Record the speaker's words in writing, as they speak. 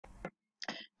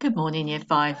Good morning, Year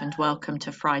 5, and welcome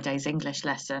to Friday's English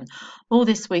lesson. All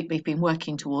this week we've been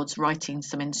working towards writing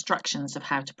some instructions of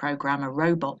how to program a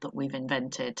robot that we've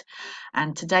invented.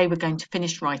 And today we're going to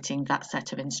finish writing that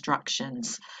set of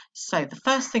instructions. So the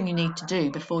first thing you need to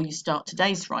do before you start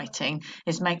today's writing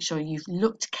is make sure you've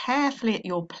looked carefully at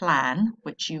your plan,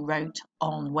 which you wrote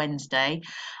on Wednesday,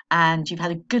 and you've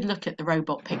had a good look at the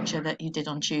robot picture that you did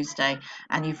on Tuesday,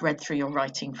 and you've read through your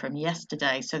writing from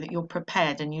yesterday so that you're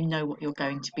prepared and you know what you're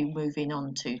going to be moving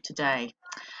on to today.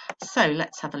 So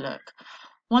let's have a look.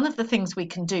 One of the things we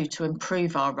can do to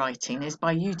improve our writing is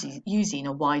by using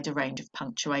a wider range of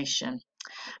punctuation.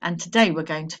 And today we're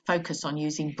going to focus on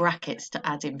using brackets to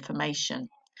add information.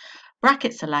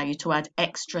 Brackets allow you to add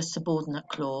extra subordinate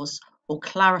clause or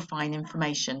clarifying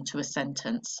information to a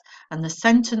sentence, and the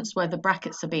sentence where the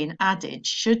brackets are being added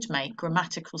should make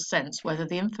grammatical sense whether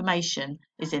the information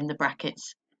is in the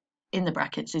brackets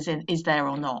is there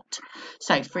or not.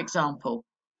 So, for example,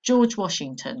 George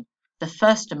Washington, the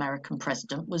first American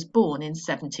president, was born in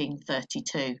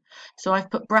 1732. So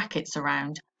I've put brackets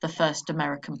around the first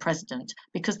American president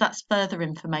because that's further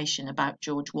information about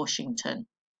George Washington.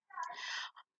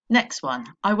 Next one,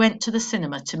 I went to the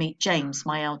cinema to meet James,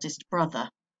 my eldest brother.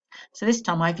 So this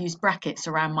time I've used brackets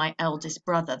around my eldest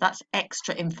brother. That's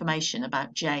extra information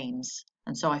about James.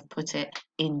 And so I've put it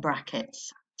in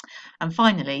brackets. And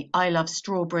finally, I love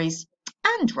strawberries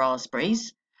and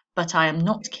raspberries, but I am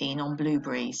not keen on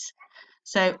blueberries.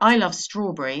 So I love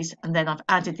strawberries, and then I've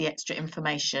added the extra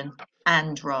information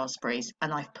and raspberries,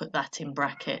 and I've put that in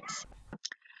brackets.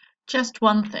 Just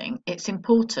one thing, it's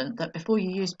important that before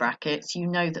you use brackets, you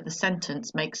know that the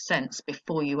sentence makes sense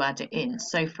before you add it in.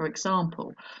 So, for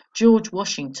example, George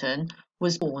Washington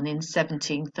was born in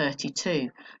 1732.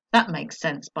 That makes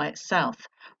sense by itself.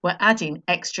 We're adding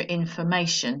extra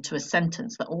information to a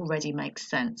sentence that already makes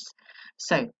sense.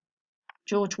 So,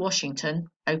 George Washington,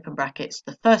 open brackets,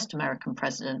 the first American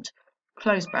president,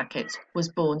 close brackets, was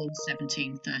born in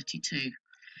 1732.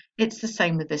 It's the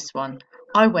same with this one.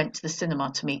 I went to the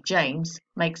cinema to meet James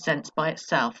makes sense by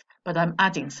itself, but I'm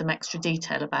adding some extra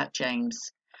detail about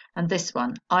James. And this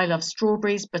one, I love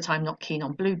strawberries, but I'm not keen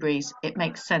on blueberries. It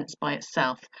makes sense by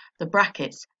itself. The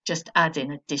brackets just add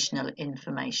in additional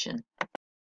information.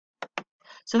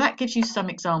 So that gives you some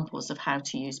examples of how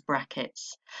to use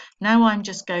brackets. Now I'm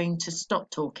just going to stop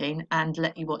talking and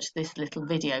let you watch this little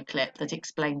video clip that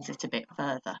explains it a bit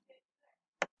further.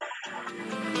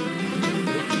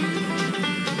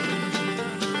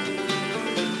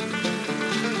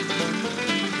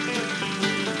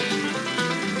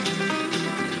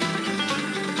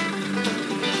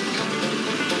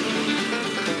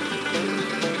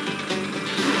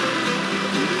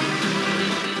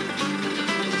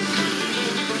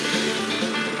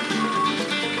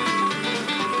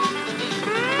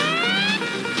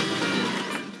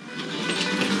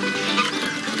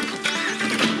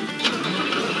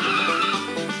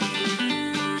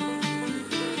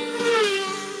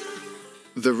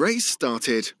 The race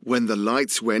started when the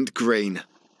lights went green.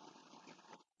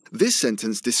 This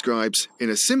sentence describes,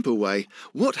 in a simple way,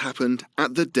 what happened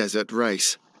at the desert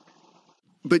race.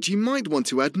 But you might want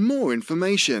to add more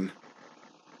information.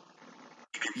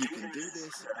 You can do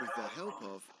this with the help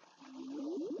of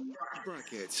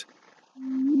brackets,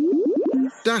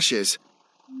 dashes,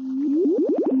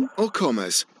 or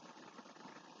commas.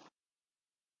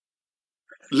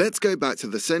 Let's go back to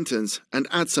the sentence and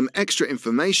add some extra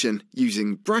information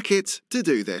using brackets to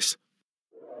do this.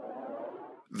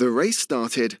 The race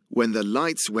started when the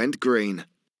lights went green.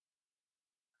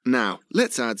 Now,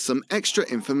 let's add some extra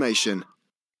information.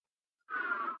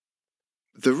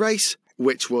 The race,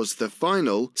 which was the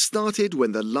final, started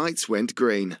when the lights went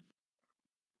green.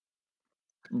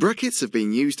 Brackets have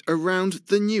been used around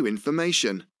the new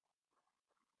information.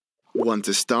 One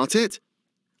to start it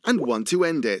and one to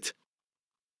end it.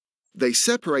 They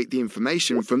separate the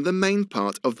information from the main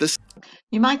part of the sentence.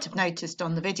 You might have noticed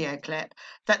on the video clip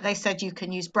that they said you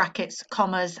can use brackets,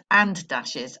 commas and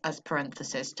dashes as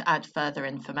parentheses to add further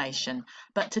information.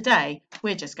 But today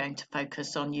we're just going to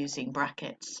focus on using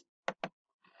brackets.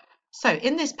 So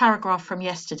in this paragraph from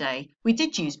yesterday, we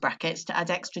did use brackets to add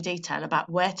extra detail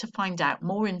about where to find out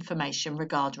more information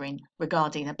regarding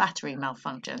a battery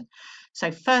malfunction.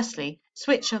 So firstly,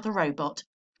 switch of the robot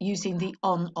using the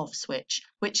on-off switch,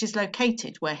 which is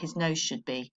located where his nose should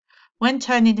be. When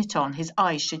turning it on, his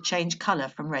eyes should change colour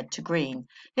from red to green.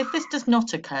 If this does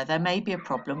not occur, there may be a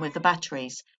problem with the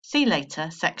batteries. See later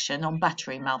section on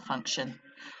battery malfunction.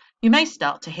 You may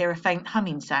start to hear a faint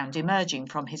humming sound emerging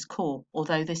from his core,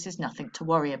 although this is nothing to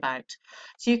worry about.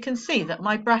 So you can see that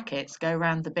my brackets go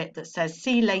around the bit that says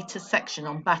see later section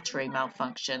on battery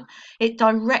malfunction. It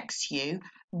directs you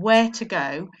where to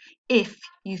go if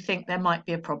you think there might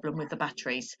be a problem with the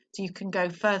batteries. So you can go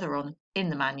further on in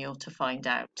the manual to find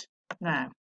out. Now,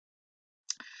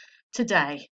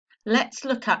 today, let's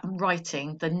look at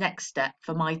writing the next step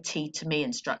for my tea to me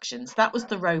instructions. That was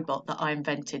the robot that I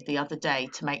invented the other day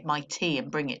to make my tea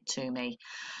and bring it to me.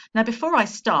 Now, before I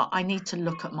start, I need to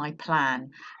look at my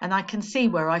plan, and I can see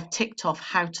where I've ticked off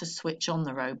how to switch on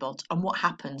the robot and what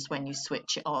happens when you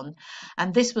switch it on.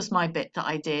 And this was my bit that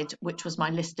I did, which was my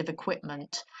list of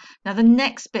equipment. Now, the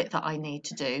next bit that I need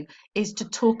to do is to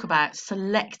talk about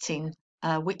selecting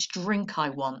which drink I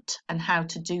want and how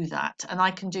to do that. And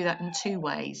I can do that in two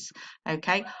ways,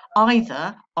 okay?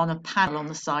 Either on a panel on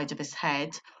the side of his head,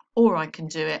 or I can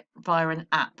do it via an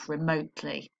app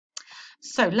remotely.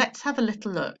 So let's have a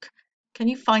little look. Can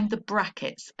you find the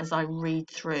brackets as I read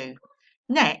through?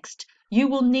 Next, you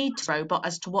will need to robot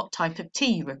as to what type of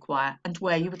tea you require and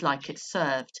where you would like it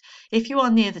served. If you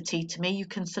are near the tea to me, you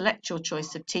can select your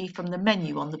choice of tea from the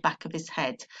menu on the back of his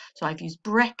head. So I've used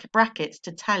brackets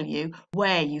to tell you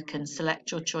where you can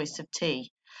select your choice of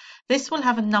tea. This will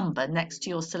have a number next to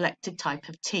your selected type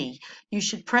of tea. You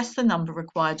should press the number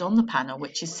required on the panel,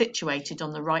 which is situated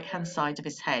on the right-hand side of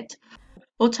his head.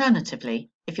 Alternatively,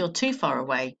 if you're too far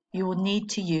away, you will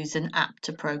need to use an app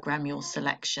to program your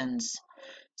selections.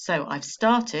 So I've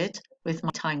started with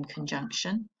my time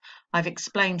conjunction. I've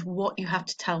explained what you have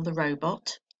to tell the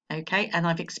robot, okay, and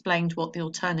I've explained what the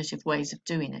alternative ways of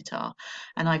doing it are.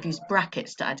 And I've used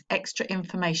brackets to add extra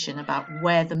information about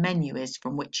where the menu is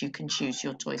from which you can choose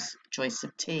your choice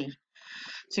of tea.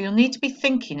 So you'll need to be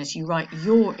thinking as you write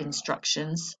your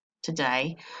instructions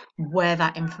today where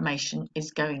that information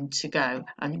is going to go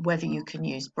and whether you can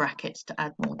use brackets to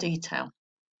add more detail.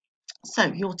 So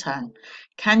your turn.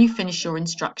 Can you finish your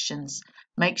instructions?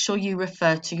 Make sure you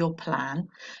refer to your plan.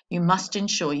 You must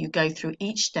ensure you go through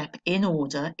each step in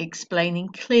order, explaining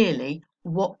clearly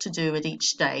what to do at each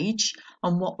stage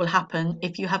and what will happen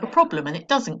if you have a problem and it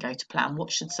doesn't go to plan.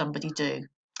 What should somebody do?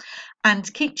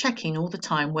 And keep checking all the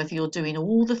time whether you're doing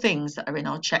all the things that are in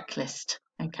our checklist.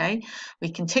 Okay, we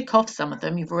can tick off some of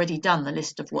them. You've already done the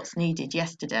list of what's needed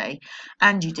yesterday,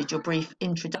 and you did your brief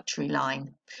introductory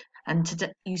line. And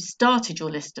today you started your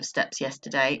list of steps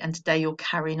yesterday, and today you're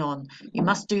carrying on. You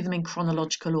must do them in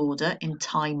chronological order, in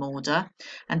time order.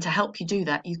 And to help you do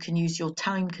that, you can use your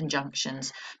time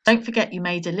conjunctions. Don't forget you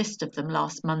made a list of them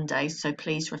last Monday, so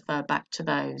please refer back to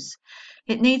those.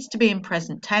 It needs to be in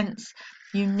present tense.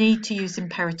 You need to use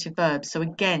imperative verbs. So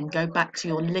again, go back to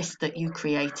your list that you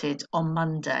created on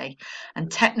Monday,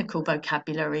 and technical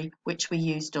vocabulary, which we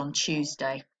used on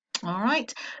Tuesday. All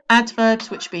right, adverbs,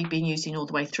 which we've been using all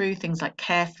the way through, things like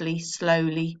carefully,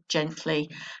 slowly,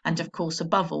 gently, and of course,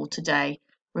 above all today,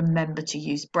 remember to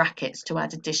use brackets to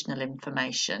add additional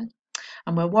information.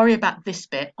 And we'll worry about this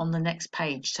bit on the next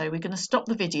page. So we're going to stop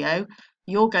the video.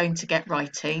 You're going to get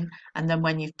writing, and then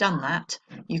when you've done that,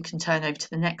 you can turn over to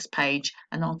the next page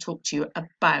and I'll talk to you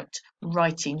about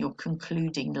writing your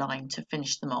concluding line to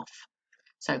finish them off.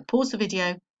 So pause the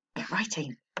video, get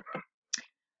writing.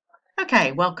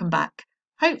 Okay, welcome back.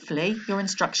 Hopefully your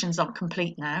instructions are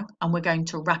complete now and we're going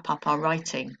to wrap up our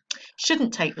writing.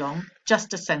 Shouldn't take long,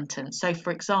 just a sentence. So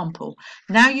for example,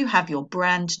 now you have your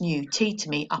brand new tea to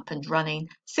me up and running.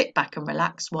 Sit back and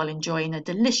relax while enjoying a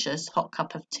delicious hot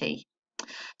cup of tea.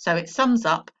 So it sums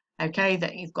up, okay,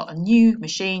 that you've got a new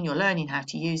machine, you're learning how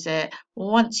to use it.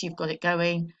 Once you've got it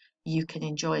going, you can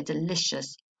enjoy a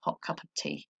delicious hot cup of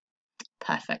tea.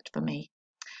 Perfect for me.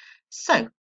 So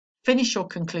finish your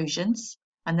conclusions,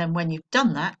 and then when you've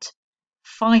done that,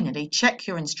 finally check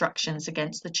your instructions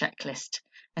against the checklist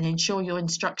and ensure your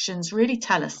instructions really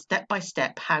tell us step by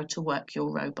step how to work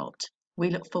your robot. We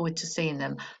look forward to seeing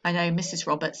them. I know Mrs.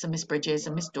 Roberts and Miss Bridges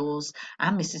and Miss Dawes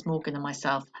and Mrs. Morgan and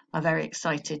myself are very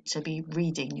excited to be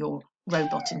reading your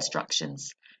robot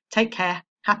instructions. Take care,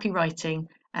 happy writing,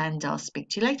 and I'll speak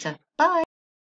to you later. Bye.